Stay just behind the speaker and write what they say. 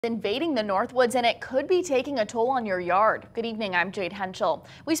Invading the Northwoods, and it could be taking a toll on your yard. Good evening, I'm Jade Henschel.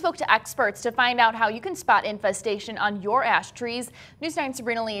 We spoke to experts to find out how you can spot infestation on your ash trees. News 9's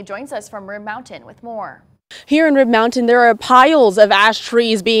Sabrina Lee joins us from Rib Mountain with more. Here in Rib Mountain, there are piles of ash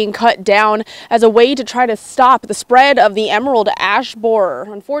trees being cut down as a way to try to stop the spread of the emerald ash borer.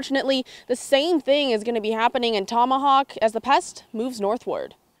 Unfortunately, the same thing is going to be happening in Tomahawk as the pest moves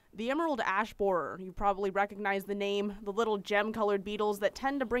northward. The emerald ash borer, you probably recognize the name, the little gem-colored beetles that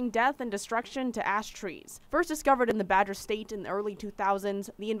tend to bring death and destruction to ash trees. First discovered in the Badger State in the early 2000s,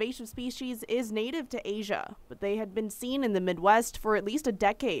 the invasive species is native to Asia, but they had been seen in the Midwest for at least a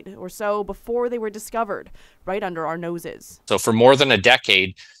decade or so before they were discovered, right under our noses. So for more than a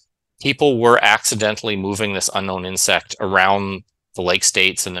decade, people were accidentally moving this unknown insect around the lake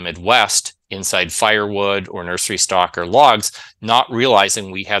states in the Midwest inside firewood or nursery stock or logs, not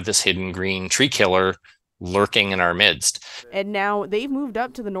realizing we have this hidden green tree killer lurking in our midst. And now they've moved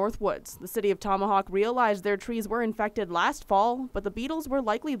up to the Northwoods. The city of Tomahawk realized their trees were infected last fall, but the beetles were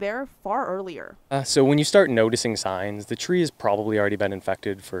likely there far earlier. So when you start noticing signs, the tree has probably already been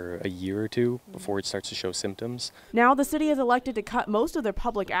infected for a year or two before it starts to show symptoms. Now the city has elected to cut most of their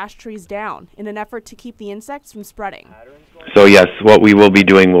public ash trees down in an effort to keep the insects from spreading. So yes, what we will be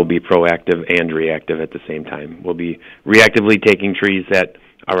doing will be proactive and reactive at the same time. We'll be reactively taking trees that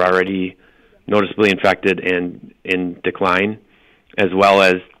are already noticeably infected and in decline, as well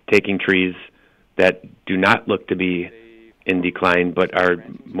as taking trees that do not look to be in decline but are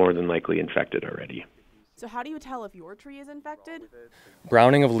more than likely infected already. So how do you tell if your tree is infected?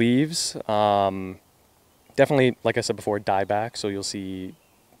 Browning of leaves, definitely, like I said before, dieback, so you'll see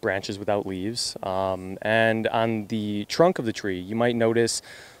branches without leaves. And on the trunk of the tree, you might notice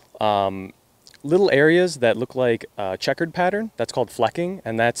little areas that look like a checkered pattern. That's called flecking,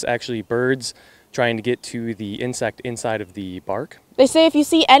 and that's actually birds trying to get to the insect inside of the bark. They say if you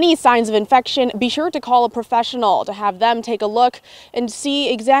see any signs of infection, be sure to call a professional to have them take a look and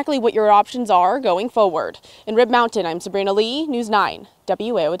see exactly what your options are going forward. In Rib Mountain, I'm Sabrina Lee, News 9,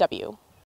 WAOW.